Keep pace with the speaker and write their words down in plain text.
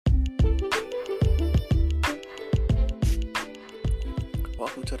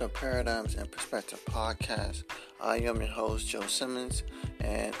Welcome to the Paradigms and Perspective podcast. I am your host, Joe Simmons,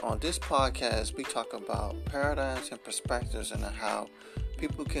 and on this podcast, we talk about paradigms and perspectives and how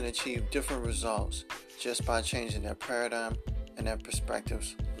people can achieve different results just by changing their paradigm and their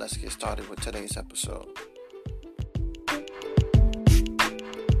perspectives. Let's get started with today's episode.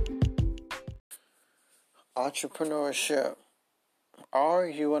 Entrepreneurship. Are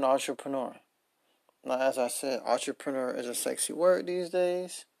you an entrepreneur? Now, as I said, entrepreneur is a sexy word these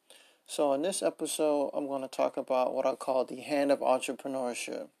days. So in this episode, I'm going to talk about what I call the HAND of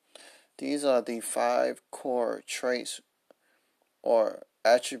Entrepreneurship. These are the 5 core traits or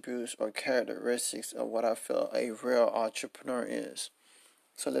attributes or characteristics of what I feel a real entrepreneur is.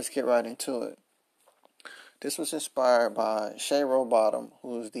 So let's get right into it. This was inspired by Shay Rowbottom,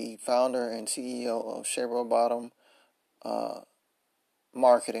 who's the founder and CEO of Shay Rowbottom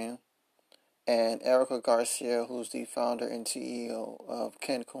Marketing, and Erica Garcia, who's the founder and CEO of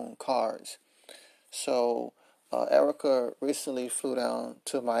Cancun Cards. So, Erica recently flew down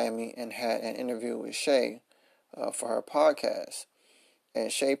to Miami and had an interview with Shay for her podcast.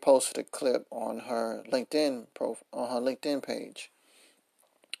 And Shay posted a clip on her LinkedIn page.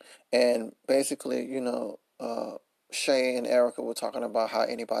 And basically, Shay and Erica were talking about how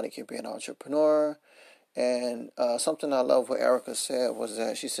anybody can be an entrepreneur. And something I love what Erica said was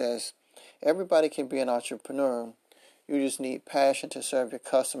that she says, everybody can be an entrepreneur. You just need passion to serve your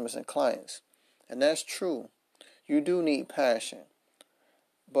customers and clients. And that's true. You do need passion.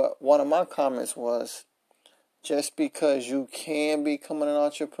 But one of my comments was, just because you can become an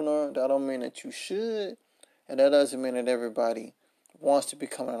entrepreneur, that don't mean that you should. And that doesn't mean that everybody wants to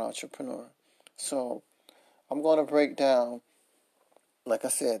become an entrepreneur. So I'm going to break down, like I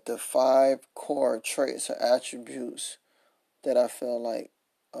said, the 5 core traits or attributes that I feel like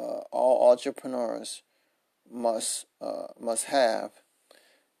all entrepreneurs must have,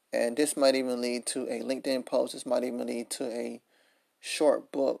 and this might even lead to a LinkedIn post. This might even lead to a short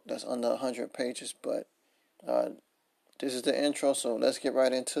book that's under 100 pages. But this is the intro, so let's get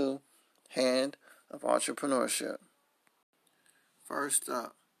right into HAND of Entrepreneurship. First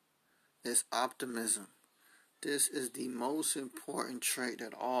up is optimism. This is the most important trait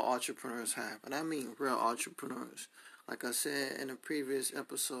that all entrepreneurs have, and I mean real entrepreneurs. Like I said in a previous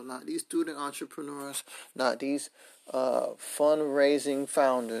episode, not these student entrepreneurs, not these fundraising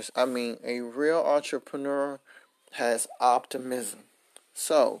founders. I mean, a real entrepreneur has optimism.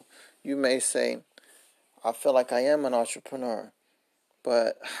 So, you may say, I feel like I am an entrepreneur,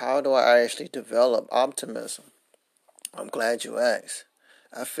 but how do I actually develop optimism? I'm glad you asked.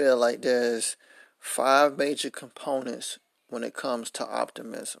 I feel like there's 5 major components when it comes to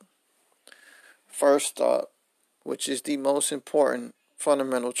optimism. First up, which is the most important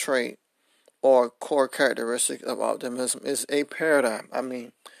fundamental trait or core characteristic of optimism, is a paradigm. I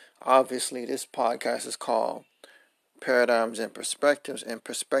mean, obviously this podcast is called Paradigms and Perspectives, and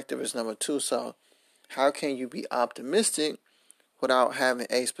perspective is number 2. So how can you be optimistic without having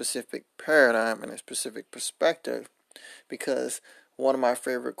a specific paradigm and a specific perspective? Because one of my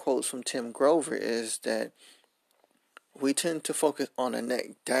favorite quotes from Tim Grover is that we tend to focus on the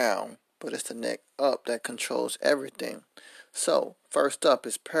neck down, but it's the neck up that controls everything. So, first up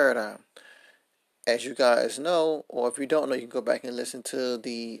is paradigm. As you guys know, or if you don't know, you can go back and listen to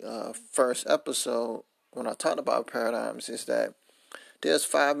the first episode when I talked about paradigms, is that there's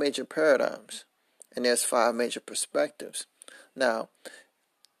 5 major paradigms and there's 5 major perspectives. Now,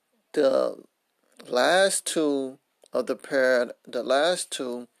 the last two of the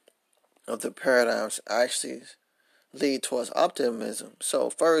paradigms actually lead towards optimism. So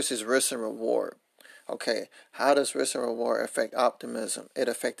first is risk and reward. Okay, how does risk and reward affect optimism? It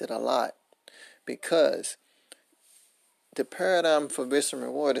affected a lot, because the paradigm for risk and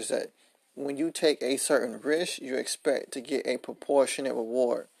reward is that when you take a certain risk, you expect to get a proportionate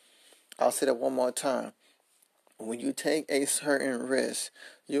reward. I'll say that one more time. When you take a certain risk,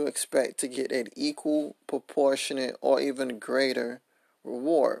 you expect to get an equal, proportionate, or even greater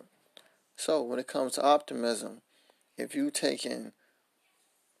reward. So when it comes to optimism, if you're taking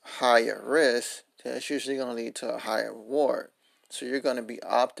higher risk, that's usually going to lead to a higher reward. So you're going to be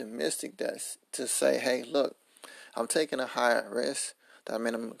optimistic to say, hey, look, I'm taking a higher risk. That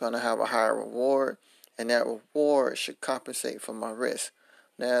means I'm going to have a higher reward, and that reward should compensate for my risk.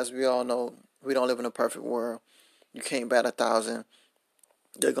 Now, as we all know, we don't live in a perfect world. You can't bat 1,000.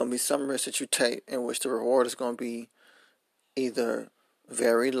 There are going to be some risks that you take in which the reward is going to be either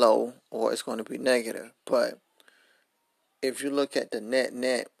very low or it's going to be negative. But if you look at the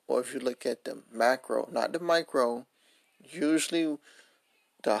net, or if you look at the macro, not the micro, usually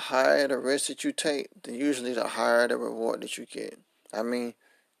the higher the risk that you take, then usually the higher the reward that you get. I mean,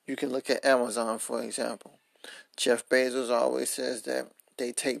 you can look at Amazon, for example. Jeff Bezos always says that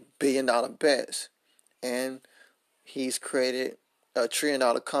they take billion-dollar bets, and he's created a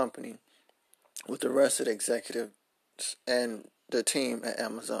trillion-dollar company with the rest of the executives and the team at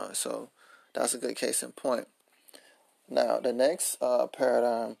Amazon. So that's a good case in point. Now, the next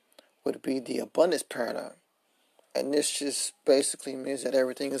paradigm would be the abundance paradigm. And this just basically means that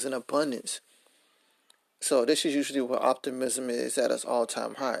everything is in abundance. So this is usually where optimism is at its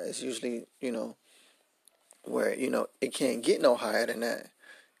all-time high. It's usually, where, it can't get no higher than that.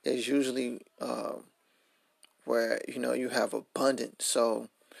 It's usually where, you have abundance. So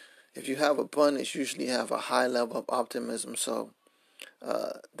if you have abundance, you usually have a high level of optimism. So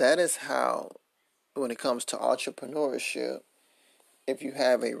that is how, when it comes to entrepreneurship, if you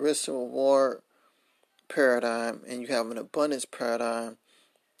have a risk and reward paradigm and you have an abundance paradigm,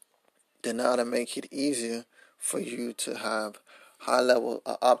 then that'll make it easier for you to have high level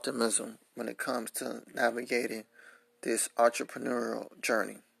of optimism when it comes to navigating this entrepreneurial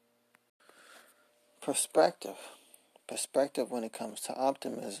journey. Perspective when it comes to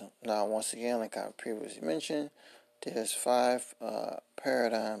optimism. Now, once again, like I previously mentioned, there's 5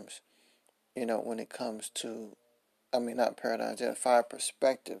 paradigms, when it comes to, not paradigms, there are 5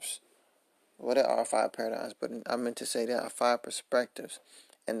 perspectives. Well, there are 5 paradigms, but I meant to say there are 5 perspectives.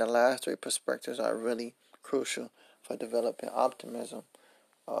 And the last 3 perspectives are really crucial for developing optimism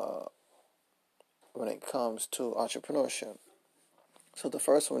when it comes to entrepreneurship. So the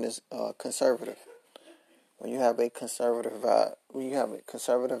first one is conservative. When you have a conservative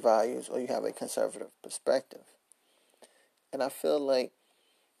values, or you have a conservative perspective. And I feel like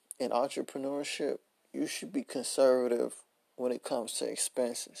in entrepreneurship, you should be conservative when it comes to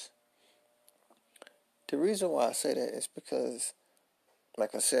expenses. The reason why I say that is because,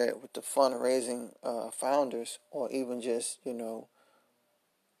 like I said, with the fundraising founders, or even just,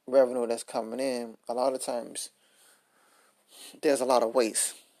 revenue that's coming in, a lot of times there's a lot of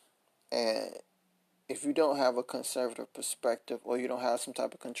waste. And if you don't have a conservative perspective, or you don't have some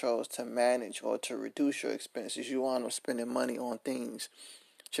type of controls to manage or to reduce your expenses, you wind up spending money on things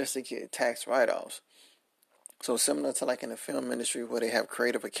just to get tax write-offs. So similar to like in the film industry where they have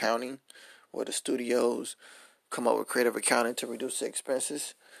creative accounting, where the studios come up with creative accounting to reduce the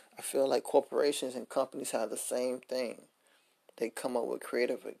expenses, I feel like corporations and companies have the same thing. They come up with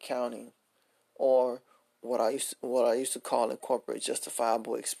creative accounting, or what I used to call in corporate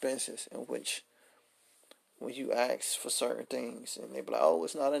justifiable expenses, in which when you ask for certain things and they be like, oh,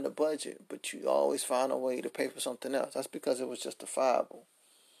 it's not in the budget, but you always find a way to pay for something else. That's because it was justifiable.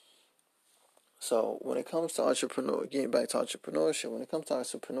 So when it comes to getting back to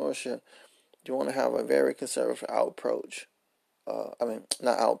entrepreneurship, you want to have a very conservative outlook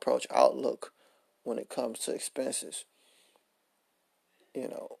when it comes to expenses.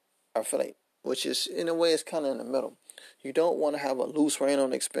 I feel like, which is, in a way, it's kind of in the middle. You don't want to have a loose rein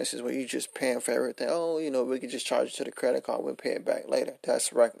on expenses where you're just paying for everything. Oh, we could just charge it to the credit card. We'll pay it back later.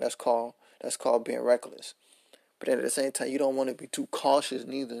 That's called being reckless. But then at the same time, you don't want to be too cautious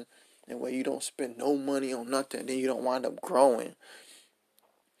neither, and where you don't spend no money on nothing. Then you don't wind up growing.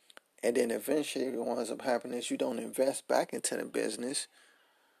 And then eventually what ends up happening is you don't invest back into the business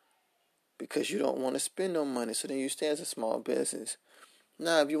because you don't want to spend no money. So then you stay as a small business.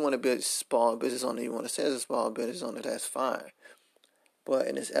 Now, if you want to be a small business owner, you want to stay as a small business owner, that's fine. But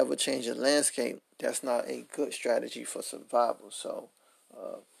in this ever-changing landscape, that's not a good strategy for survival. So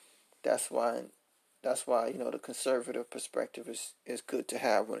that's why the conservative perspective is good to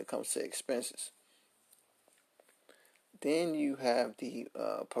have when it comes to expenses. Then you have the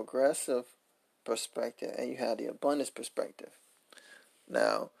progressive perspective, and you have the abundance perspective.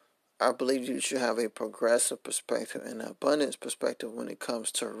 Now, I believe you should have a progressive perspective and an abundance perspective when it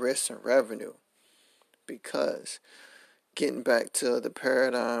comes to risk and revenue. Because getting back to the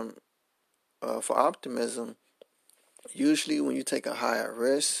paradigm for optimism, usually when you take a higher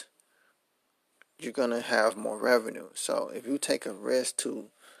risk, you're going to have more revenue. So if you take a risk to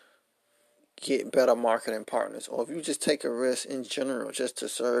get better marketing partners, or if you just take a risk in general just to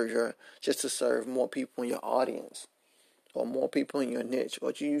serve more people in your audience, or more people in your niche,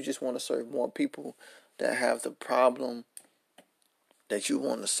 or you just want to serve more people that have the problem that you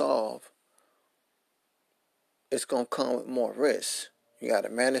want to solve, it's going to come with more risk. You got to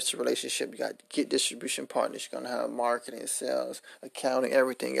manage the relationship. You got to get distribution partners. You're going to have marketing, sales, accounting,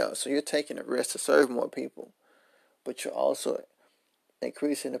 everything else. So you're taking a risk to serve more people, but you're also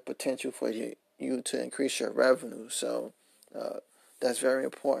increasing the potential for you to increase your revenue. So that's very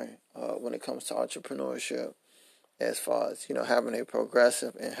important when it comes to entrepreneurship, as far as having a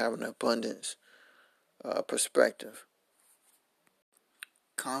progressive and having an abundance perspective.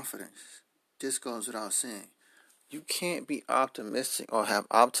 confidence. This goes without saying. You can't be optimistic or have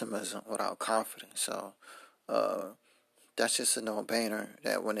optimism without confidence. So, that's just a no-brainer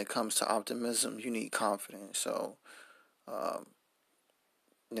that when it comes to optimism, you need confidence. So, um,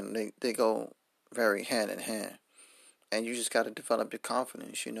 they go very hand in hand. And you just got to develop your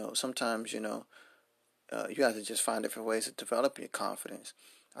confidence. Sometimes, you have to just find different ways to develop your confidence.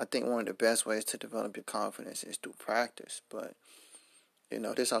 I think one of the best ways to develop your confidence is through practice. But,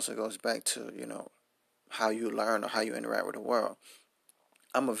 this also goes back to, how you learn or how you interact with the world.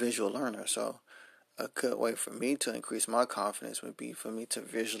 I'm a visual learner, so a good way for me to increase my confidence would be for me to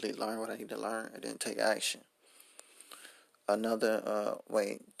visually learn what I need to learn and then take action. Another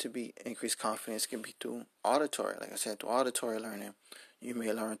way to increase confidence can be through auditory. Like I said, through auditory learning. You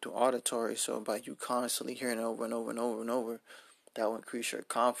may learn through auditory, so by you constantly hearing it over and over and over and over, that will increase your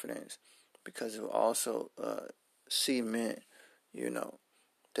confidence because it will also cement,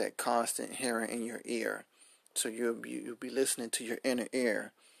 that constant hearing in your ear. So you'll be listening to your inner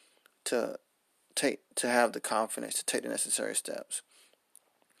ear to have the confidence to take the necessary steps.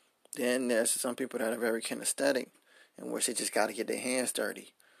 Then there's some people that are very kinesthetic, in which they just got to get their hands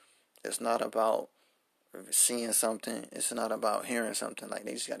dirty. It's not about seeing something. It's not about hearing something. Like,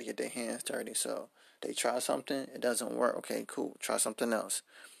 they just got to get their hands dirty. So they try something, it doesn't work. Okay, cool. Try something else.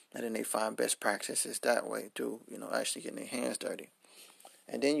 And then they find best practices that way through, actually getting their hands dirty.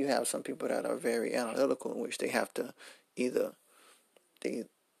 And then you have some people that are very analytical, in which they have to either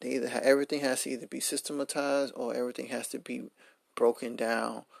everything has to either be systematized or everything has to be broken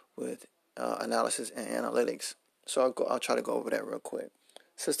down with analysis and analytics. So I'll try to go over that real quick.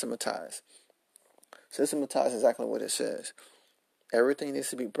 Systematize. Systematize is exactly what it says. Everything needs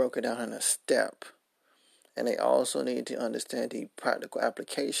to be broken down in a step. And they also need to understand the practical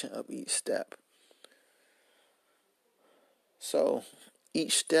application of each step. So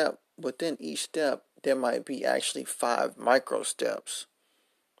within each step, there might be actually 5 micro steps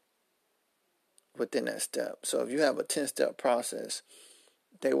within that step. So if you have a 10-step process,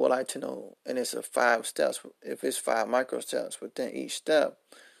 they would like to know, and it's a 5 steps. If it's 5 micro steps within each step,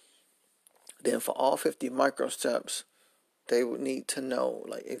 then for all 50 micro steps, they would need to know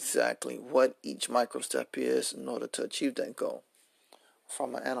exactly what each micro step is in order to achieve that goal.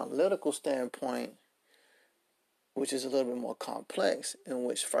 From an analytical standpoint, which is a little bit more complex, in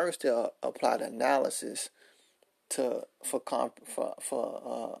which first they'll apply the analysis for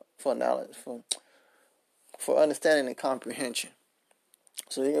understanding and comprehension.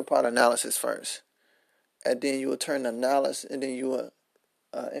 So you apply the analysis first, and then you will turn the analysis, and then you will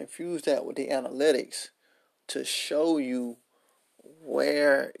infuse that with the analytics to show you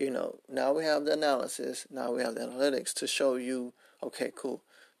where, now we have the analysis, now we have the analytics to show you, okay, cool,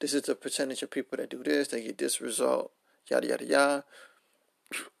 this is the percentage of people that do this, they get this result, yada, yada, yada.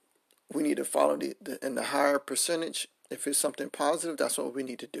 We need to follow in the higher percentage. If it's something positive, that's what we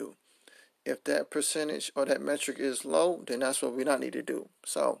need to do. If that percentage or that metric is low, then that's what we not need to do.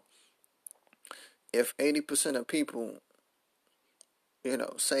 So if 80% of people,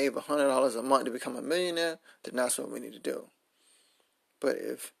 save $100 a month to become a millionaire, then that's what we need to do. But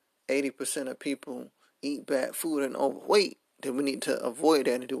if 80% of people eat bad food and overweight, then we need to avoid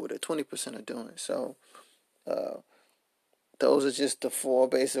that and do what the 20% are doing. So those are just the 4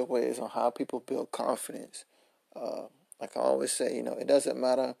 basic ways on how people build confidence. Like I always say, it doesn't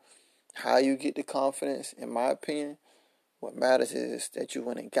matter how you get the confidence. In my opinion, what matters is that you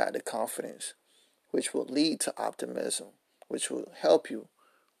went and got the confidence, which will lead to optimism, which will help you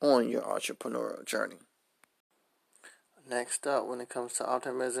on your entrepreneurial journey. Next up, when it comes to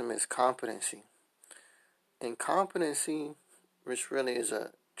optimism, is competency. And competency, which really is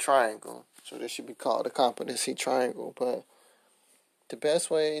a triangle, so this should be called a competency triangle, but the best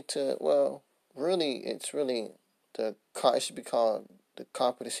way to, it should be called the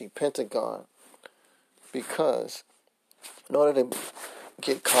competency pentagon, because in order to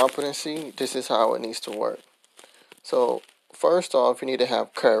get competency, this is how it needs to work. So first off, you need to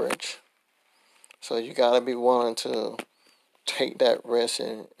have courage. So you got to be willing to take that risk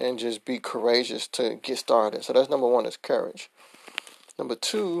and just be courageous to get started. So that's number 1 is courage. Number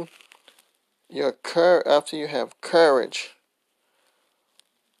 2, after you have courage,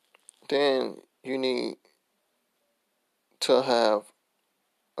 then you need to have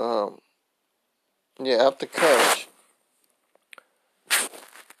after courage,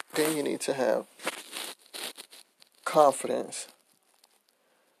 then you need to have confidence.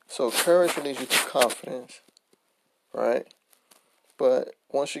 So courage will lead you to confidence, right? But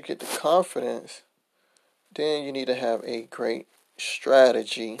once you get the confidence, then you need to have a great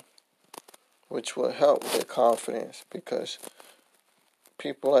strategy, which will help with the confidence, because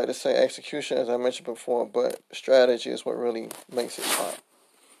people like to say execution, as I mentioned before, but strategy is what really makes it pop.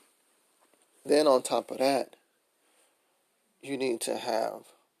 Then on top of that, you need to have,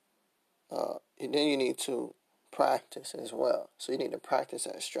 then you need to practice as well. So you need to practice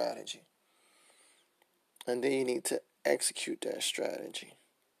that strategy. And then you need to execute that strategy.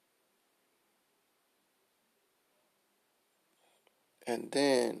 And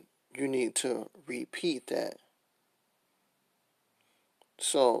then you need to repeat that.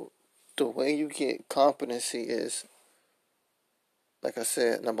 So the way you get competency is, like I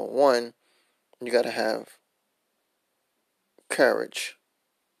said, number one, you got to have courage.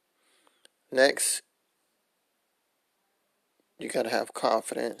 Next, you got to have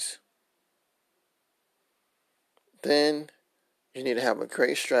confidence. Then you need to have a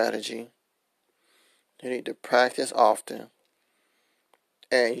great strategy. You need to practice often.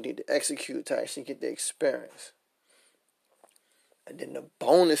 And you need to execute to actually get the experience. And then the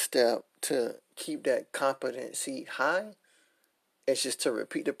bonus step to keep that competency high is just to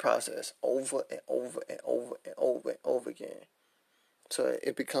repeat the process over and over and over and over and over again. So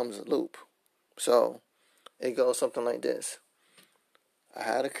it becomes a loop. So it goes something like this. I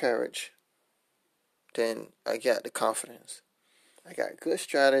had the courage. Then I got the confidence. I got good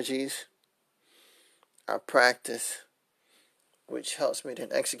strategies. I practice, which helps me then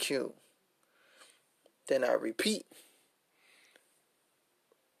execute. Then I repeat.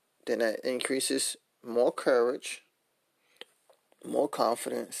 Then that increases more courage, more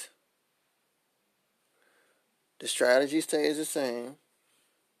confidence. The strategy stays the same.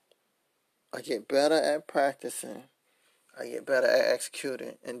 I get better at practicing. I get better at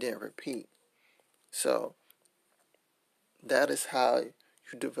executing, and then repeat. So that is how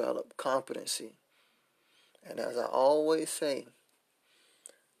you develop competency. And as I always say,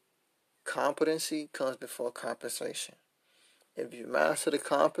 competency comes before compensation. If you master the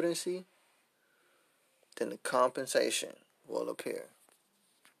competency, then the compensation will appear.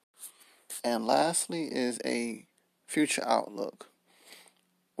 And lastly is a future outlook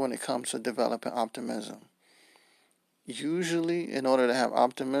when it comes to developing optimism. Usually, in order to have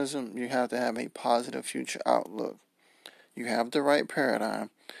optimism, you have to have a positive future outlook. You have the right paradigm,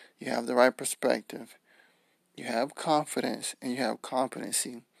 you have the right perspective, you have confidence, and you have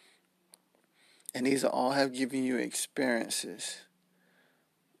competency. And these all have given you experiences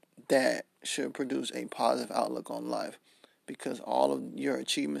that should produce a positive outlook on life, because all of your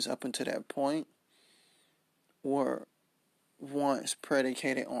achievements up until that point were once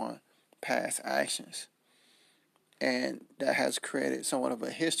predicated on past actions. And that has created somewhat of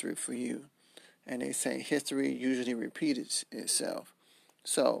a history for you. And they say history usually repeats itself.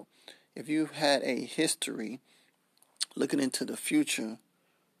 So if you've had a history looking into the future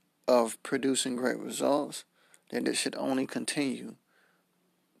of producing great results, then it should only continue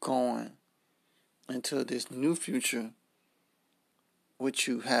going into this new future with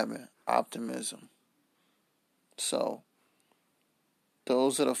you having optimism. So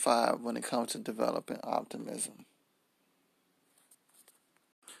those are the 5 when it comes to developing optimism.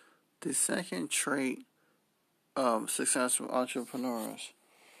 The second trait of successful entrepreneurs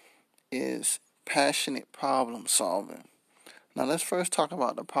is passionate problem solving. Now let's first talk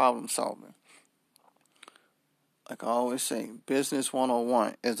about the problem solving. Like I always say, business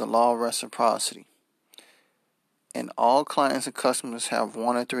 101 is the law of reciprocity. And all clients and customers have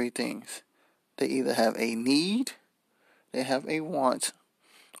one of 3 things. They either have a need, they have a want,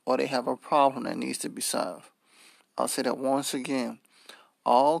 or they have a problem that needs to be solved. I'll say that once again.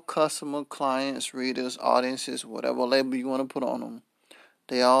 All customer, clients, readers, audiences, whatever label you want to put on them,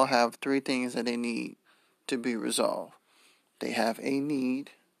 they all have 3 things that they need to be resolved. They have a need,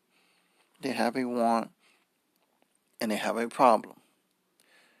 they have a want, and they have a problem.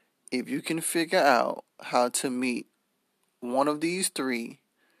 If you can figure out how to meet one of these 3,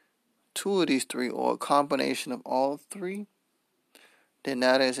 2 of these 3, or a combination of all 3, then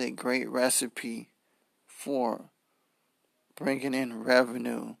that is a great recipe for bringing in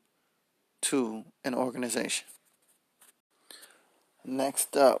revenue to an organization.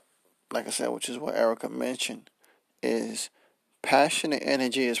 Next up, like I said, which is what Erica mentioned, is passionate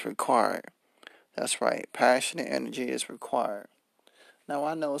energy is required. That's right, passionate energy is required. Now,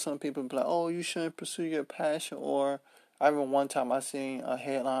 I know some people be like, oh, you shouldn't pursue your passion. Or I remember one time I seen a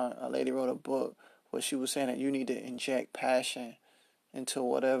headline, a lady wrote a book where she was saying that you need to inject passion into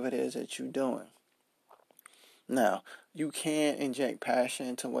whatever it is that you're doing. Now, you can inject passion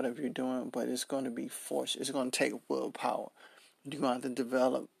into whatever you're doing, but it's going to be forced. It's going to take willpower. You're going to have to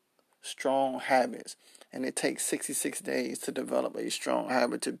develop strong habits. And it takes 66 days to develop a strong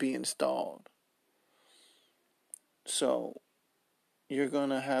habit to be installed. So, you're going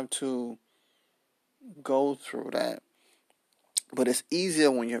to have to go through that. But it's easier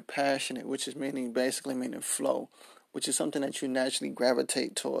when you're passionate, which is basically meaning flow, which is something that you naturally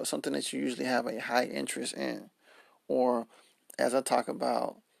gravitate towards, something that you usually have a high interest in. Or, as I talk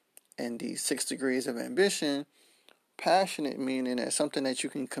about in the 6 degrees of ambition, passionate meaning that something that you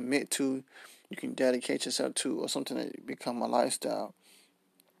can commit to, you can dedicate yourself to, or something that become a lifestyle.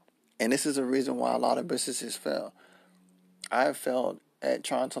 And this is the reason why a lot of businesses fail. I have failed at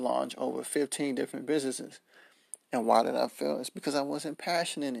trying to launch over 15 different businesses. And why did I fail? It's because I wasn't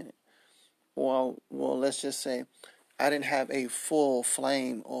passionate in it. Well, let's just say I didn't have a full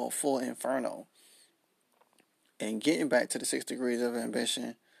flame or full inferno. And getting back to the 6 degrees of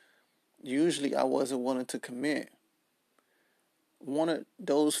ambition, usually I wasn't willing to commit. One of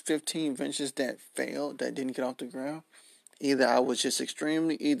those 15 ventures that failed, that didn't get off the ground, either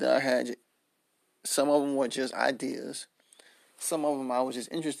I had, some of them were just ideas, some of them I was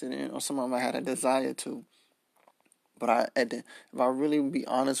just interested in, or some of them I had a desire to. But if I really be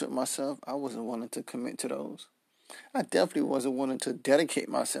honest with myself, I wasn't willing to commit to those. I definitely wasn't willing to dedicate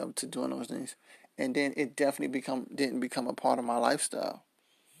myself to doing those things. And then it definitely didn't become a part of my lifestyle.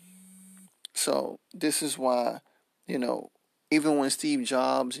 So this is why, even when Steve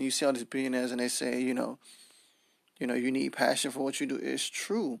Jobs, and you see all these billionaires and they say, you need passion for what you do, it's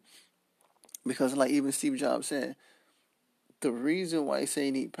true. Because like even Steve Jobs said, the reason why he say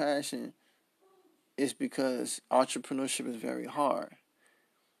you need passion is because entrepreneurship is very hard.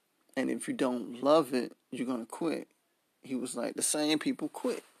 And if you don't love it, you're going to quit. He was like, the same people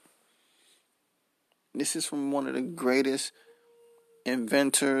quit. This is from one of the greatest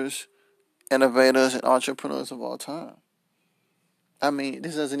inventors, innovators, and entrepreneurs of all time. I mean,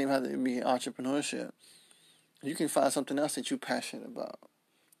 this doesn't even have to be entrepreneurship. You can find something else that you're passionate about.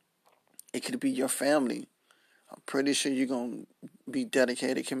 It could be your family. I'm pretty sure you're going to be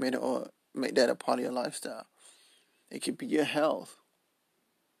dedicated, committed, or make that a part of your lifestyle. It could be your health.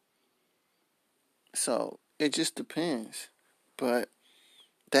 So, it just depends. But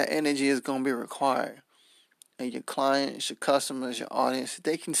that energy is going to be required. And your clients, your customers, your audience,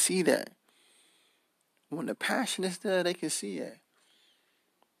 they can see that. When the passion is there, they can see it.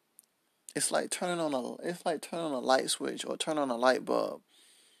 It's like turning on a light switch or turning on a light bulb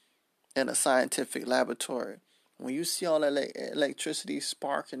in a scientific laboratory. When you see all that electricity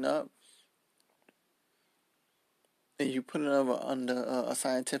sparking up, and you put it under a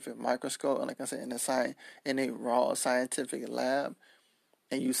scientific microscope, and like I said, in a raw scientific lab,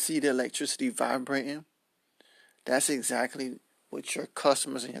 and you see the electricity vibrating, that's exactly what your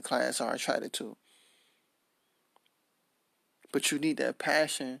customers and your clients are attracted to. But you need that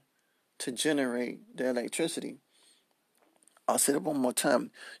passion to generate the electricity. I'll say it one more time.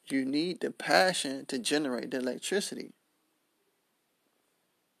 You need the passion to generate the electricity.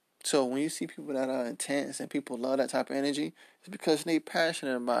 So when you see people that are intense and people love that type of energy, it's because they're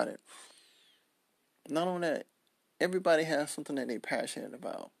passionate about it. Not only that, everybody has something that they're passionate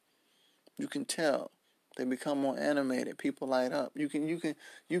about. You can tell. They become more animated. People light up. You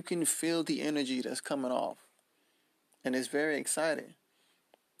can feel the energy that's coming off. And it's very exciting.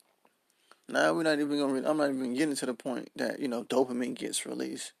 Now I'm not even getting to the point that, dopamine gets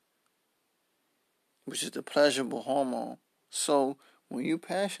released, which is the pleasurable hormone. So when you're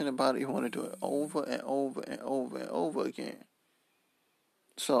passionate about it, you want to do it over and over and over and over again.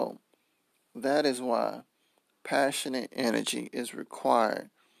 So that is why passionate energy is required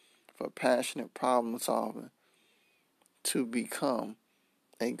for passionate problem solving to become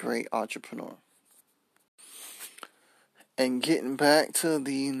a great entrepreneur. And getting back to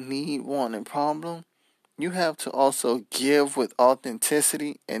the need, want, and problem, you have to also give with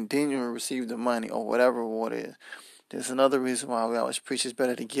authenticity, and then you'll receive the money or whatever reward is. There's another reason why we always preach it's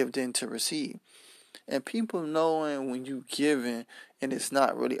better to give than to receive. And people knowing when you giving and it's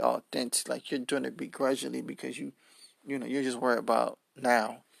not really authentic, like you're doing it begrudgingly because you're just worried about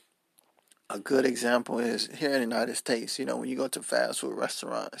now. A good example is here in the United States, when you go to fast food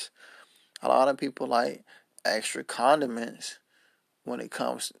restaurants, a lot of people like extra condiments when it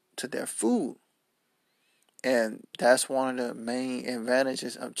comes to their food. And that's one of the main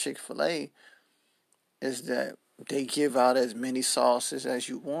advantages of Chick-fil-A is that they give out as many sauces as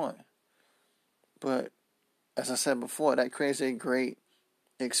you want. But as I said before, that creates a great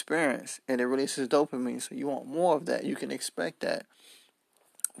experience and it releases dopamine. So you want more of that. You can expect that.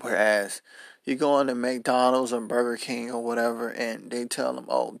 Whereas you go into McDonald's or Burger King or whatever and they tell them,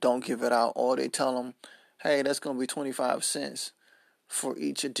 oh, don't give it out. Or they tell them, hey, that's going to be 25 cents for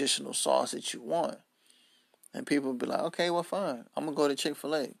each additional sauce that you want. And people will be like, okay, well, fine. I'm going to go to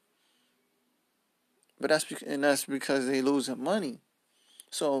Chick-fil-A. But that's because they're losing money.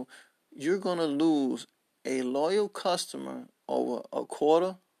 So you're going to lose a loyal customer over a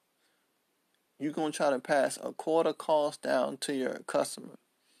quarter. You're going to try to pass a quarter cost down to your customer.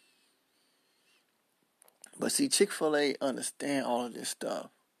 But see, Chick-fil-A understand all of this stuff.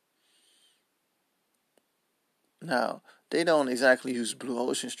 Now, they don't exactly use blue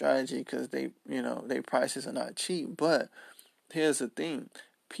ocean strategy because their prices are not cheap. But here's the thing.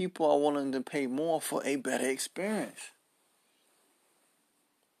 People are willing to pay more for a better experience.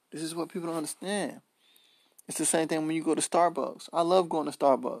 This is what people don't understand. It's the same thing when you go to Starbucks. I love going to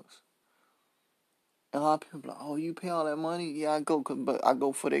Starbucks. And a lot of people are like, oh, you pay all that money? Yeah, I go, but I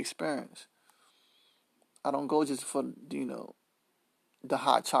go for the experience. I don't go just for, the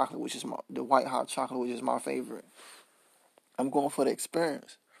hot chocolate, the white hot chocolate, which is my favorite. I'm going for the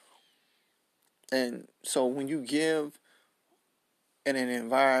experience. And so when you give in an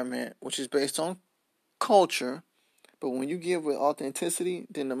environment which is based on culture, but when you give with authenticity,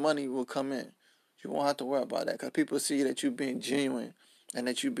 then the money will come in. You won't have to worry about that because people see that you're being genuine and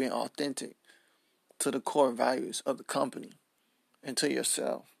that you're being authentic to the core values of the company and to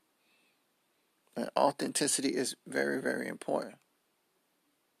yourself. And authenticity is very, very important.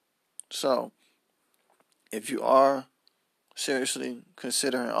 So, if you are seriously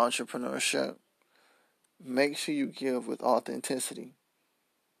considering entrepreneurship, make sure you give with authenticity.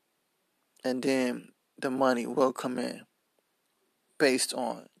 And then the money will come in based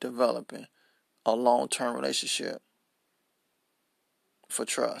on developing a long-term relationship for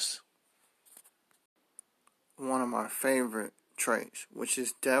trust. One of my favorite traits, which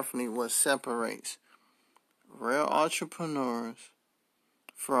is definitely what separates real entrepreneurs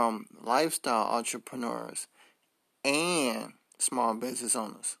from lifestyle entrepreneurs and small business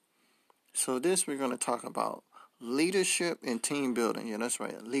owners. So this we're going to talk about leadership and team building. Yeah, that's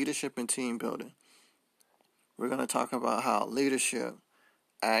right. Leadership and team building. We're going to talk about how leadership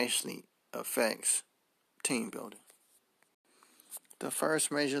actually affects team building. The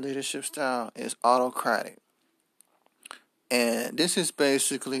first major leadership style is autocratic. And this is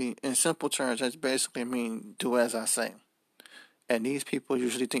basically, in simple terms, that's basically mean do as I say. And these people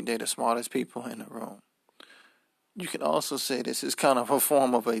usually think they're the smartest people in the room. You can also say this is kind of a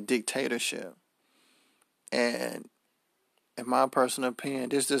form of a dictatorship. And in my personal opinion,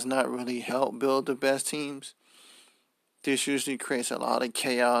 this does not really help build the best teams. This usually creates a lot of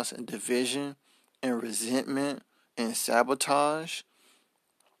chaos and division and resentment and sabotage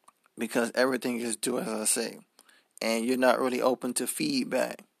because everything is do as I say. And you're not really open to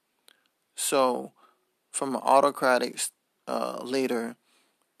feedback. So, from an autocratic leader,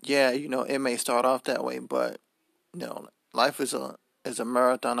 yeah, it may start off that way, but life is a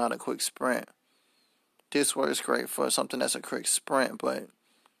marathon, not a quick sprint. This works great for something that's a quick sprint, but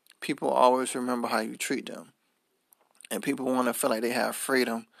people always remember how you treat them, and people want to feel like they have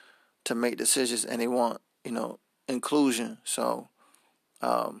freedom to make decisions, and they want inclusion. So,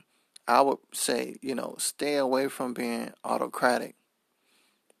 I would say stay away from being autocratic.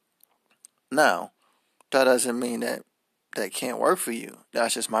 Now, that doesn't mean that can't work for you.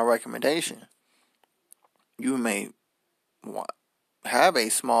 That's just my recommendation. You may have a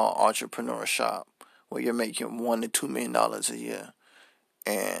small entrepreneur shop where you're making $1 to $2 million a year,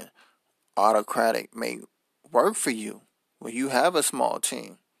 and autocratic may work for you where you have a small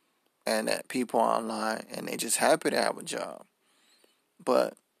team and that people are online and they're just happy to have a job.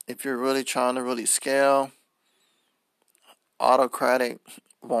 But if you're really trying to really scale, autocratic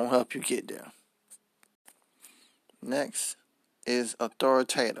won't help you get there. Next is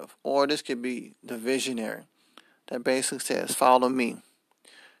authoritative, or this could be the visionary. That basically says, follow me.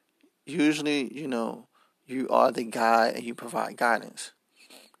 Usually, you are the guide and you provide guidance.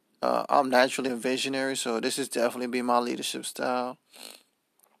 I'm naturally a visionary, so this is definitely be my leadership style,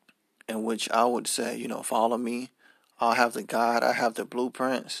 in which I would say, follow me. I'll have the guide, I have the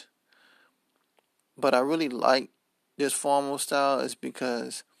blueprints. But I really like this formal style is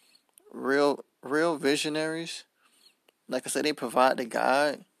because real visionaries, like I said, they provide the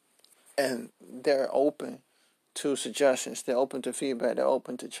guide and they're open to suggestions. They're open to feedback. They're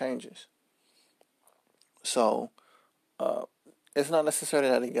open to changes. So, it's not necessarily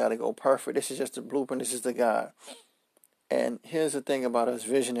that it got to go perfect. This is just the blueprint. This is the guide. And here's the thing about us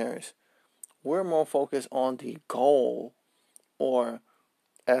visionaries. We're more focused on the goal, or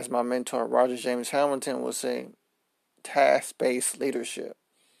as my mentor Roger James Hamilton would say, task-based leadership.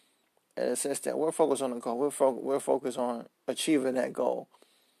 In the sense that we're focused on the goal. We're focused on achieving that goal.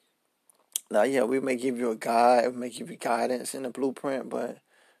 Now, yeah, we may give you a guide, we may give you guidance in the blueprint, but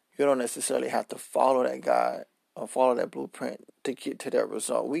you don't necessarily have to follow that guide or follow that blueprint to get to that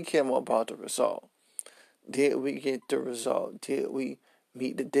result. We care more about the result. Did we get the result? Did we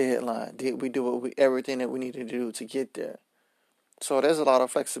meet the deadline? Did we do everything that we needed to do to get there? So there's a lot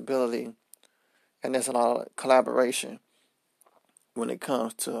of flexibility and there's a lot of collaboration when it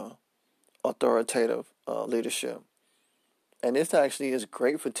comes to authoritative leadership. And this actually is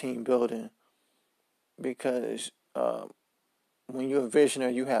great for team building because when you're a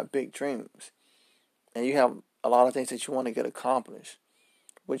visionary, you have big dreams and you have a lot of things that you want to get accomplished,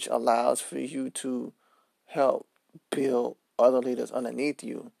 which allows for you to help build other leaders underneath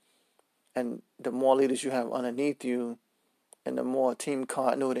you. And the more leaders you have underneath you, and the more team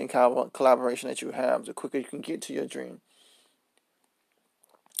continuity and collaboration that you have, the quicker you can get to your dream.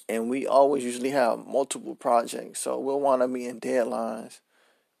 And we always usually have multiple projects, so we'll want to be in deadlines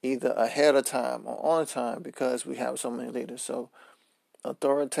either ahead of time or on time because we have so many leaders. So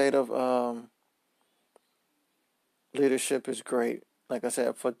authoritative leadership is great, like I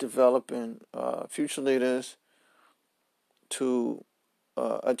said, for developing future leaders to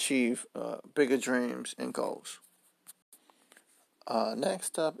achieve bigger dreams and goals.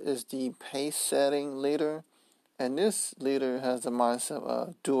 Next up is the pace-setting leader. And this leader has the mindset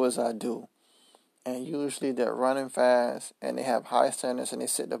of do as I do. And usually they're running fast and they have high standards and they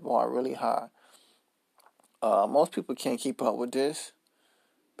set the bar really high. Most people can't keep up with this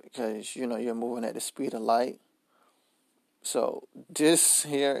because, you're moving at the speed of light. So this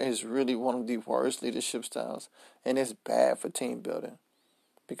here is really one of the worst leadership styles. And it's bad for team building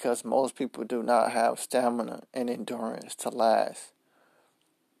because most people do not have stamina and endurance to last.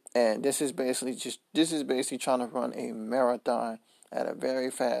 And this is basically trying to run a marathon at a very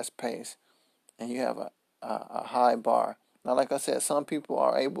fast pace, and you have a high bar. Now, like I said, some people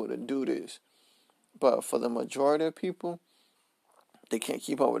are able to do this, but for the majority of people, they can't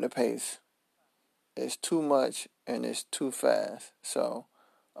keep up with the pace. It's too much and it's too fast. So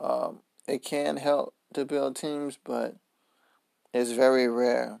it can help to build teams, but it's very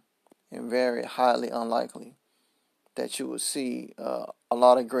rare and very highly unlikely that you will see a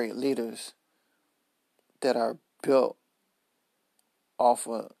lot of great leaders that are built off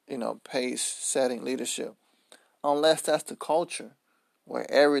of, pace-setting leadership. Unless that's the culture where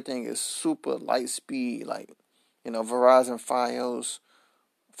everything is super light speed, like, Verizon Fios,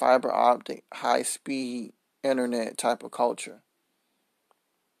 fiber optic, high-speed internet type of culture,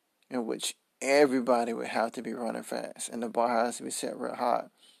 in which everybody would have to be running fast and the bar has to be set real high.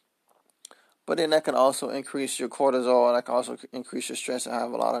 But then that can also increase your cortisol and that can also increase your stress and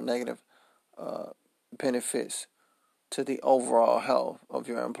have a lot of negative benefits to the overall health of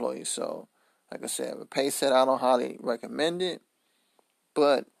your employees. So, like I said, with pace set, I don't highly recommend it,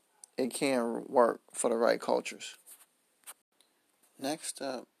 but it can work for the right cultures. Next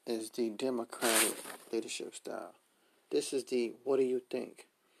up is the democratic leadership style. This is the what do you think?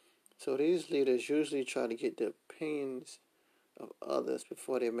 So these leaders usually try to get the opinions of others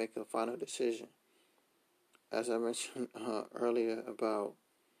before they make a final decision. As I mentioned earlier about,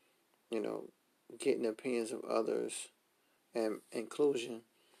 getting the opinions of others and inclusion,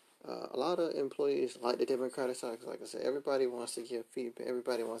 a lot of employees like the democratic side. Like I said, everybody wants to give feedback.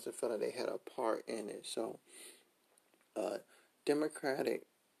 Everybody wants to feel like they had a part in it. So, democratic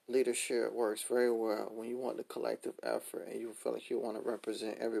leadership works very well when you want the collective effort and you feel like you want to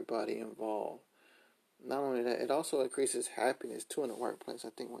represent everybody involved. Not only that, it also increases happiness too in the workplace. I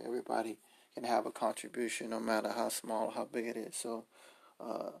think when everybody can have a contribution, no matter how small or how big it is. So,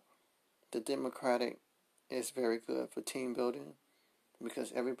 the democratic is very good for team building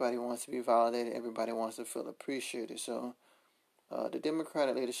because everybody wants to be validated. Everybody wants to feel appreciated. So, the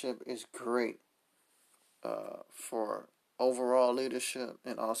democratic leadership is great for overall leadership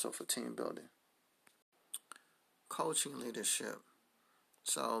and also for team building. Coaching leadership.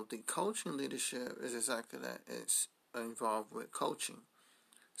 So the coaching leadership is exactly that. It's involved with coaching.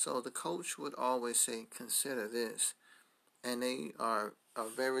 So the coach would always say, consider this. And they are a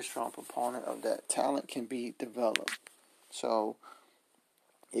very strong proponent of that. Talent can be developed. So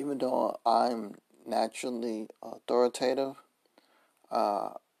even though I'm naturally authoritative,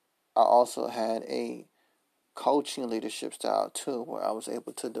 I also had a coaching leadership style too, where I was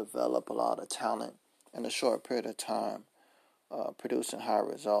able to develop a lot of talent in a short period of time, producing high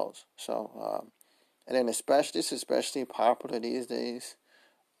results. So, and then this is especially popular these days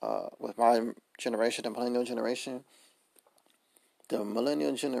with my generation, the millennial generation. The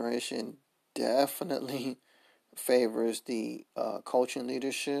millennial generation definitely favors the coaching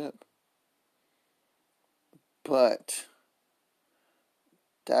leadership, but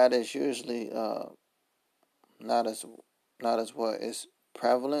that is usually not as what is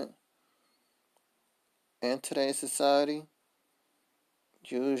prevalent in today's society.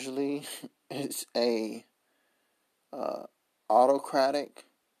 Usually, it's a autocratic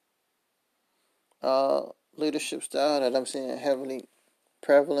leadership style that I'm seeing heavily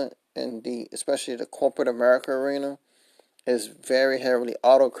prevalent in especially the corporate America arena is very heavily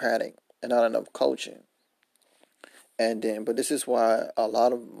autocratic and not enough coaching. But this is why a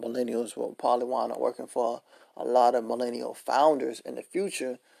lot of millennials will probably wind up working for a lot of millennial founders in the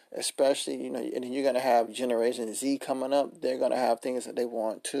future, especially, and then you're going to have Generation Z coming up. They're going to have things that they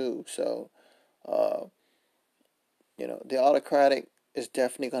want too. So, the autocratic is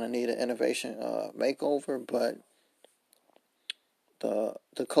definitely going to need an innovation makeover, but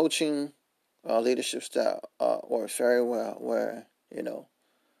the coaching leadership style works very well where,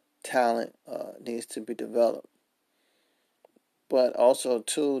 talent needs to be developed. But also,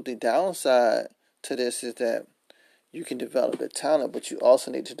 too, the downside to this is that you can develop the talent, but you also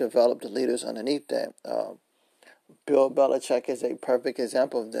need to develop the leaders underneath that. Bill Belichick is a perfect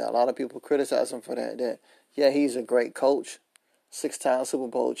example of that. A lot of people criticize him for that. Yeah, he's a great coach, 6-time Super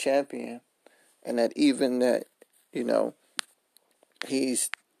Bowl champion, and he's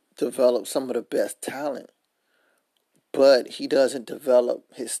developed some of the best talent, but he doesn't develop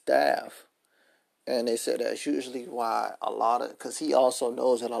his staff. And they said that's usually why because he also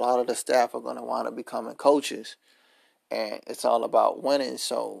knows that a lot of the staff are going to wind up becoming coaches. And it's all about winning.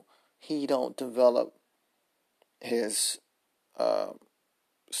 So he don't develop his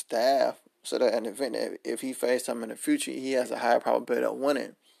staff so that in the event that if he faces them in the future, he has a higher probability of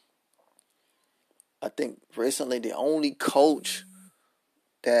winning. I think recently the only coach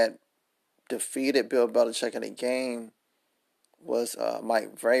that defeated Bill Belichick in a game was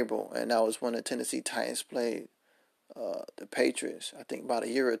Mike Vrabel, and that was when the Tennessee Titans played the Patriots, I think about a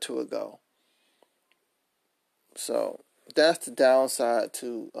year or two ago. So that's the downside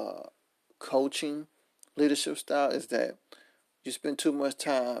to coaching leadership style, is that you spend too much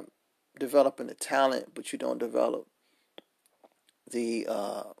time developing the talent, but you don't develop the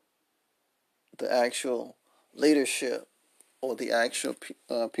actual leadership or the actual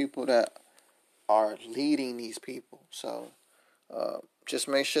people that are leading these people. So just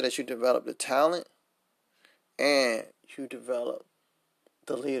make sure that you develop the talent and you develop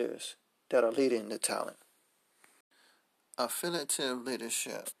the leaders that are leading the talent. Affiliative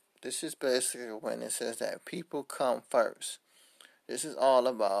leadership. This is basically when it says that people come first. This is all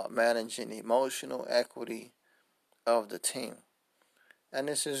about managing the emotional equity of the team. And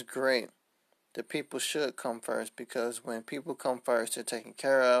this is great. The people should come first, because when people come first, they're taken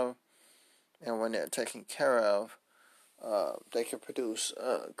care of. And when they're taken care of, they can produce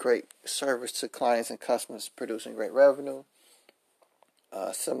great service to clients and customers, producing great revenue.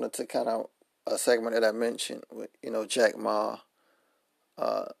 Similar to kind of a segment that I mentioned with, Jack Ma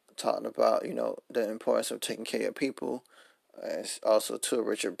talking about, the importance of taking care of people. As also, too,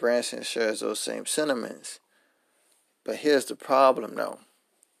 Richard Branson shares those same sentiments. But here's the problem, though.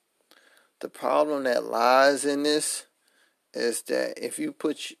 The problem that lies in this is that if you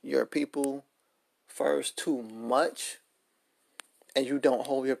put your people first too much and you don't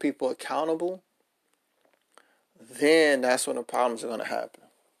hold your people accountable, then that's when the problems are going to happen.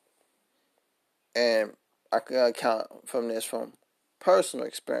 And I can account from this from personal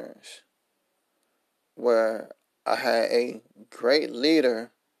experience, where I had a great leader,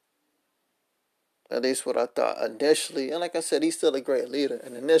 at least what I thought initially. And like I said, he's still a great leader.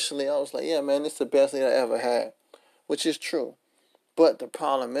 And initially I was like, yeah, man, this is the best leader I ever had, which is true. But the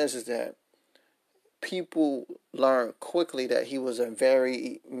problem is that people learned quickly that he was a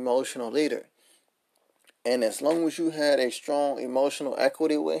very emotional leader. And as long as you had a strong emotional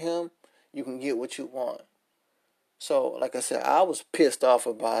equity with him, you can get what you want. So, like I said, I was pissed off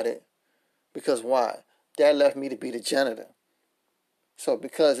about it. Because why? That left me to be the janitor. So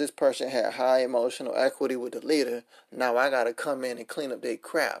because this person had high emotional equity with the leader, now I got to come in and clean up their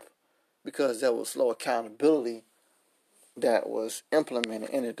crap. Because there was low accountability that was implemented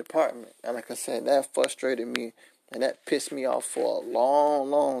in the department. And like I said, that frustrated me and that pissed me off for a long,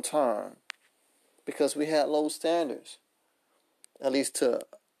 long time. Because we had low standards. At least to,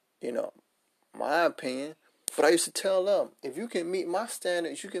 my opinion. But I used to tell them, if you can meet my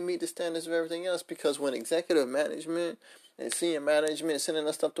standards, you can meet the standards of everything else. Because when executive management and senior management is sending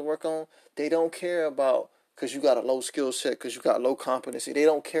us stuff to work on, they don't care about, because you got a low skill set, because you got low competency. They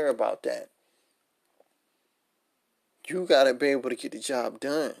don't care about that. You got to be able to get the job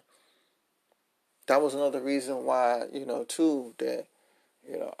done. That was another reason why, too, that,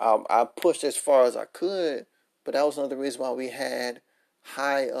 I pushed as far as I could. But that was another reason why we had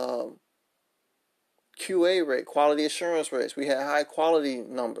high QA rate, quality assurance rates. We had high quality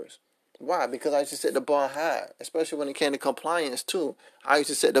numbers. Why? Because I used to set the bar high, especially when it came to compliance too. I used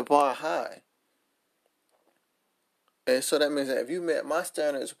to set the bar high. And so that means that if you met my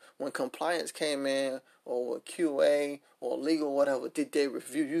standards when compliance came in, or with QA or legal, whatever, did they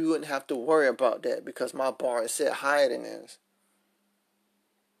review, you wouldn't have to worry about that because my bar is set higher than this.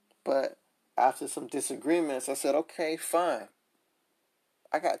 But after some disagreements, I said, okay, fine.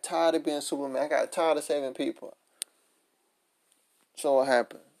 I got tired of being Superman. I got tired of saving people. So what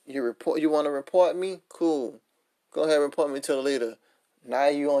happened? You want to report me? Cool. Go ahead and report me to the leader. Now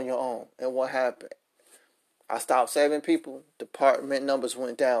you on your own. And what happened? I stopped saving people. Department numbers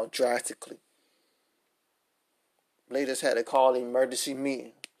went down drastically. Leaders had to call an emergency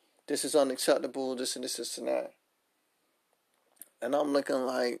meeting. This is unacceptable. This and that. And I'm looking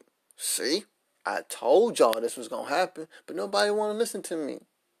like, see, I told y'all this was going to happen, but nobody want to listen to me.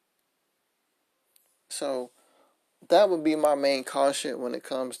 So that would be my main caution when it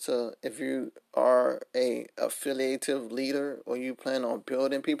comes to if you are a affiliative leader or you plan on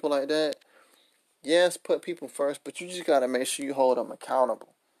building people like that. Yes, put people first, but you just got to make sure you hold them accountable.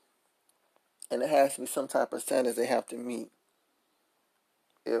 And it has to be some type of standards they have to meet.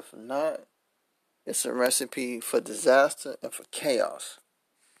 If not, it's a recipe for disaster and for chaos.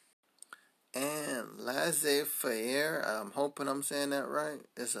 And laissez-faire, I'm hoping I'm saying that right.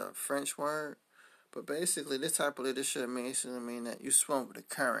 It's a French word. But basically, this type of leadership means that you swim with the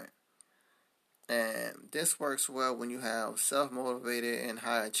current. And this works well when you have self-motivated and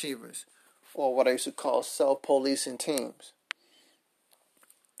high achievers, or what I used to call self-policing teams.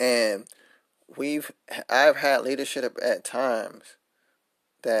 And I've had leadership at times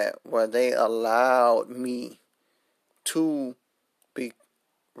that where they allowed me to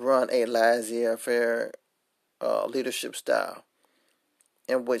run a laissez-faire leadership style,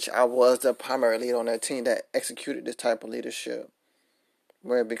 in which I was the primary leader on that team that executed this type of leadership.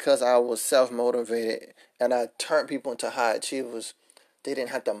 Where because I was self-motivated and I turned people into high achievers, they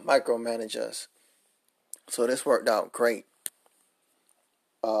didn't have to micromanage us. So this worked out great.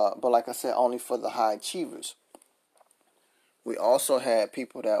 But like I said, only for the high achievers. We also had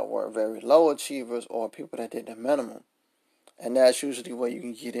people that were very low achievers or people that did the minimum. And that's usually where you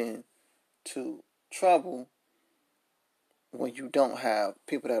can get into trouble when you don't have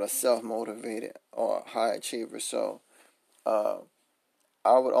people that are self-motivated or high achievers. So I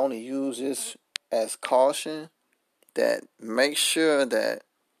would only use this as caution, that make sure that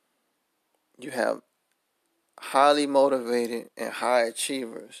you have highly motivated and high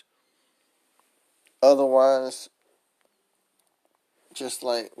achievers. Otherwise, just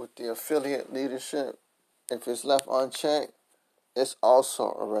like with the affiliate leadership, if it's left unchecked, it's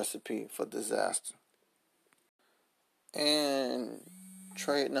also a recipe for disaster. And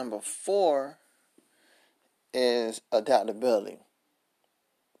trait number 4 is adaptability.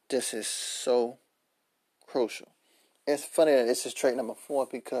 This is so crucial. It's funny that this is trait number 4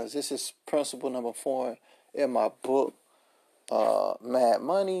 because this is principle number 4 in my book, Mad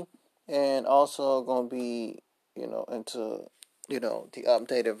Money, and also going to be, into, the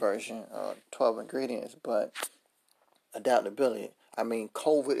updated version, 12 ingredients, but adaptability. I mean,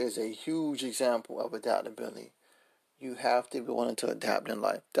 COVID is a huge example of adaptability. You have to be willing to adapt in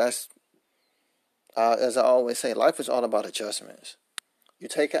life. That's, as I always say, life is all about adjustments. You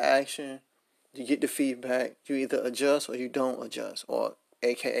take an action, you get the feedback, you either adjust or you don't adjust, or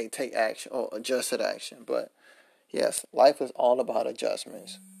aka take action or adjusted action. But yes, life is all about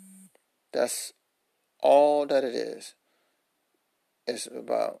adjustments. That's all that it is. It's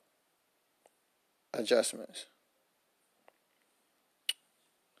about adjustments.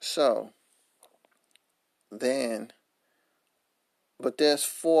 So, then, but there's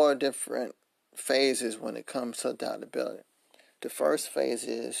 4 different phases when it comes to adaptability. The first phase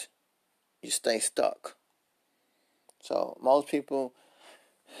is you stay stuck. So most people,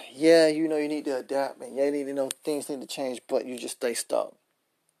 you need to adapt, and you need to know things need to change, but you just stay stuck.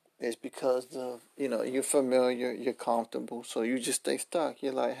 It's because you're familiar, you're comfortable, so you just stay stuck.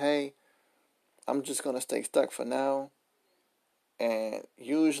 You're like, hey, I'm just going to stay stuck for now. And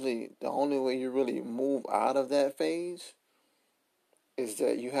usually the only way you really move out of that phase is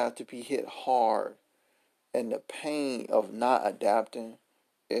that you have to be hit hard. And the pain of not adapting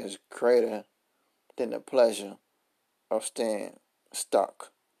is greater than the pleasure of staying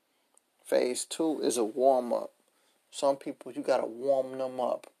stuck. Phase 2 is a warm-up. Some people, you got to warm them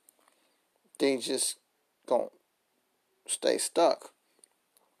up. They just going to stay stuck.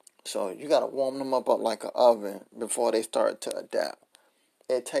 So you got to warm them up like an oven before they start to adapt.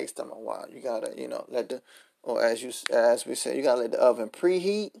 It takes them a while. You got to, as we said, you got to let the oven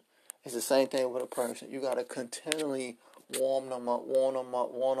preheat. It's the same thing with a person. You got to continually warm them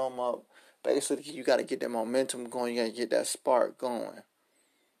up. Basically, you got to get that momentum going. You got to get that spark going,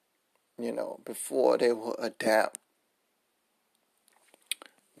 before they will adapt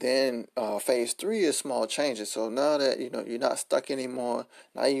Then phase 3 is small changes. So now that you're not stuck anymore,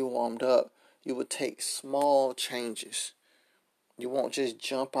 now you warmed up, you would take small changes. You won't just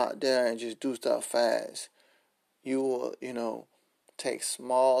jump out there and just do stuff fast. You will, take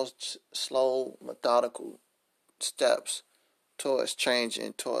small, slow, methodical steps towards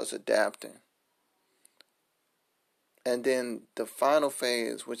changing, towards adapting. And then the final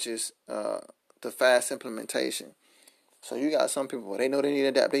phase, which is the fast implementation. So you got some people, they know they need to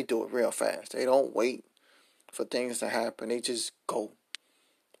adapt, they do it real fast. They don't wait for things to happen. They just go.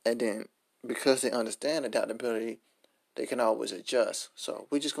 And then because they understand adaptability, they can always adjust. So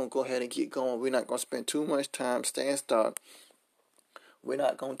we're just going to go ahead and get going. We're not going to spend too much time staying stuck. We're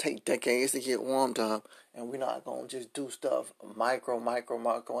not going to take decades to get warmed up. And we're not going to just do stuff micro,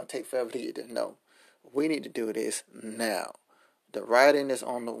 and take forever to get there. No. We need to do this now. The writing is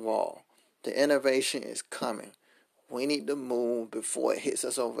on the wall. The innovation is coming. We need to move before it hits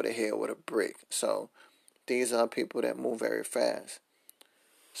us over the head with a brick. So these are people that move very fast.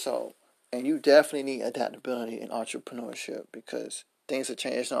 So, and you definitely need adaptability in entrepreneurship because things are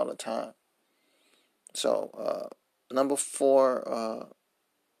changing all the time. So, number 4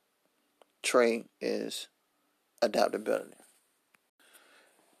 trait is adaptability.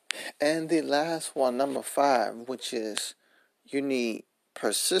 And the last one, number 5, which is you need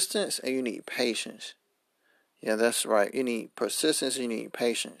persistence and you need patience. Yeah, that's right. You need persistence and you need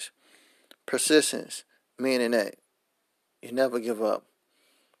patience. Persistence, meaning that you never give up.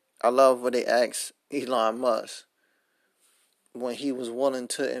 I love what they asked Elon Musk when he was willing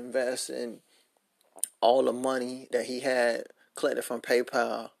to invest in all the money that he had collected from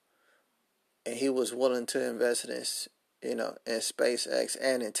PayPal, and he was willing to invest in SpaceX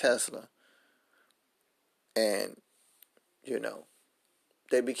and in Tesla, and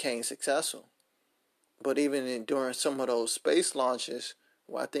they became successful. But even during some of those space launches,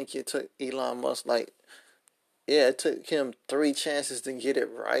 well, I think it took Elon Musk it took him 3 chances to get it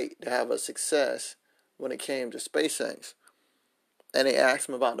right to have a success when it came to SpaceX. And they asked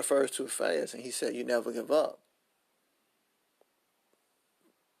him about the first 2 phases, and he said, "You never give up."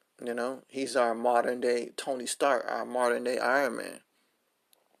 He's our modern day Tony Stark, our modern day Iron Man.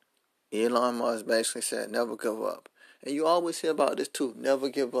 Elon Musk basically said, "Never give up." And you always hear about this too, never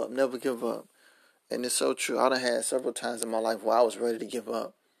give up, never give up. And it's so true. I done had several times in my life where I was ready to give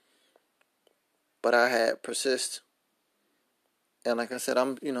up. But I had persist. And like I said,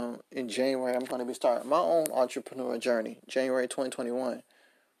 in January, I'm going to be starting my own entrepreneur journey, January 2021.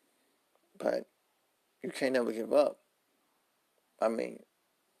 But you can't never give up. I mean,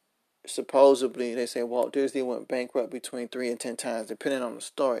 supposedly, they say Walt Disney went bankrupt between 3 and 10 times, depending on the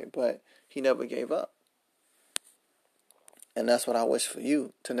story. But he never gave up. And that's what I wish for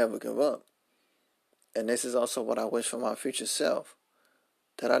you, to never give up. And this is also what I wish for my future self,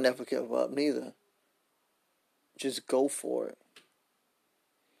 that I never give up neither. Just go for it.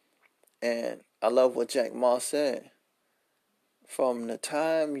 And I love what Jack Ma said. From the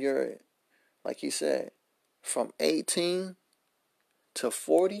time you're, like he said, from 18 to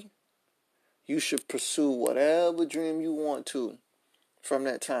 40, you should pursue whatever dream you want to from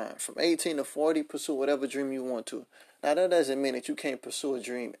that time. From 18 to 40, pursue whatever dream you want to. Now, that doesn't mean that you can't pursue a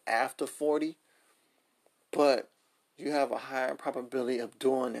dream after 40, but you have a higher probability of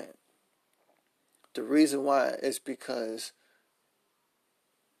doing that. The reason why is because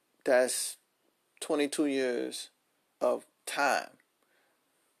that's 22 years of time.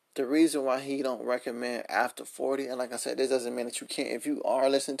 The reason why he don't recommend after 40, and like I said, this doesn't mean that you can't. If you are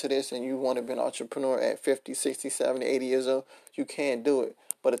listening to this and you want to be an entrepreneur at 50, 60, 70, 80 years old, you can do it.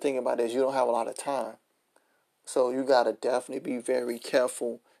 But the thing about it is you don't have a lot of time. So you got to definitely be very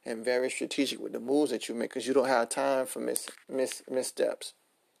careful and very strategic with the moves that you make because you don't have time for missteps.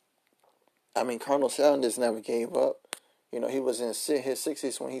 I mean, Colonel Sanders never gave up. He was in his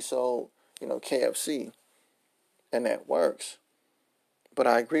 60s when he sold, KFC. And that works. But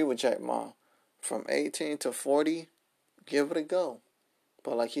I agree with Jack Ma. From 18 to 40, give it a go.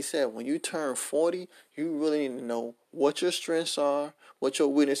 But like he said, when you turn 40, you really need to know what your strengths are, what your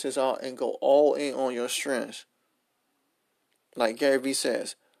weaknesses are, and go all in on your strengths. Like Gary Vee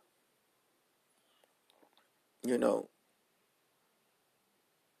says, you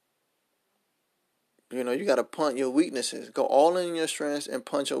got to punt your weaknesses. Go all in your strengths and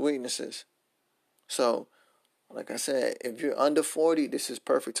punch your weaknesses. So, like I said, if you're under 40, this is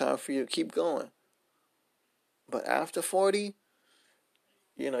perfect time for you to keep going. But after 40,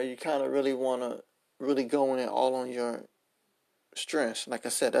 you kind of really want to really go in all on your strengths. Like I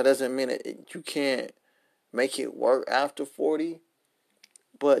said, that doesn't mean that you can't make it work after 40.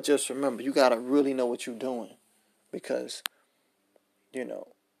 But just remember, you got to really know what you're doing. Because,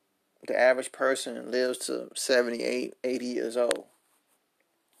 the average person lives to 78, 80 years old.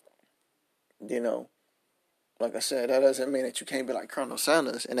 Like I said, that doesn't mean that you can't be like Colonel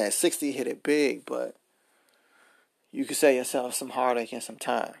Sanders and at 60 hit it big, but you can save yourself some heartache and some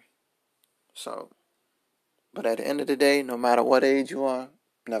time. So, but at the end of the day, no matter what age you are,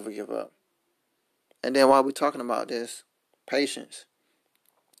 never give up. And then while we're talking about this, patience,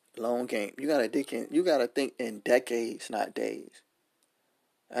 long game. You gotta think in decades, not days.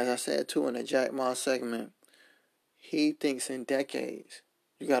 As I said too in the Jack Ma segment, he thinks in decades.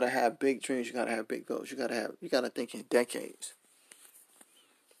 You gotta have big dreams. You gotta have big goals. You gotta think in decades.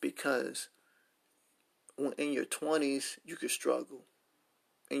 Because in your 20s you could struggle,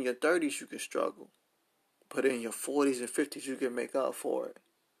 in your 30s you could struggle, but in your 40s and 50s you can make up for it.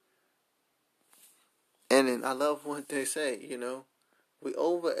 And then I love what they say. We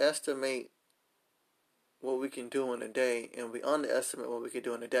overestimate what we can do in a day, and we underestimate what we can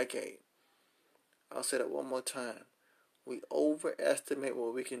do in a decade. I'll say that one more time. We overestimate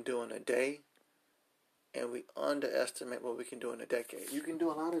what we can do in a day, and we underestimate what we can do in a decade. You can do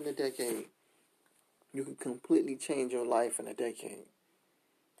a lot in a decade. You can completely change your life in a decade.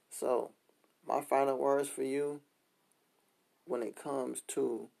 So, my final words for you when it comes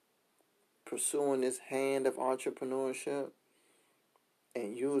to pursuing this hand of entrepreneurship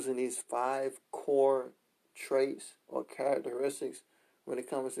and using these 5 core traits or characteristics when it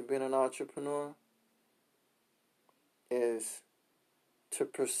comes to being an entrepreneur is to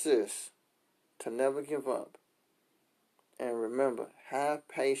persist, to never give up, and remember, have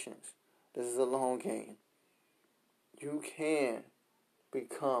patience. This is a long game. You can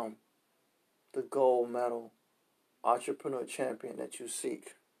become the gold medal entrepreneur champion that you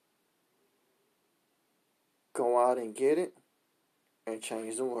seek. Go out and get it and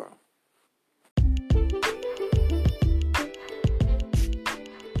change the world.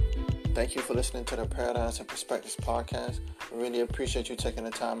 Thank you for listening to the Paradigms and Perspectives podcast. We really appreciate you taking the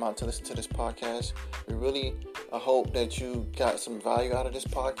time out to listen to this podcast. We really hope that you got some value out of this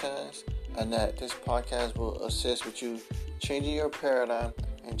podcast and that this podcast will assist with you changing your paradigm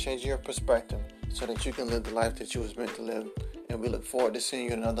and changing your perspective so that you can live the life that you was meant to live. And we look forward to seeing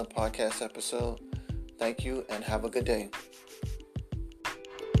you in another podcast episode. Thank you and have a good day.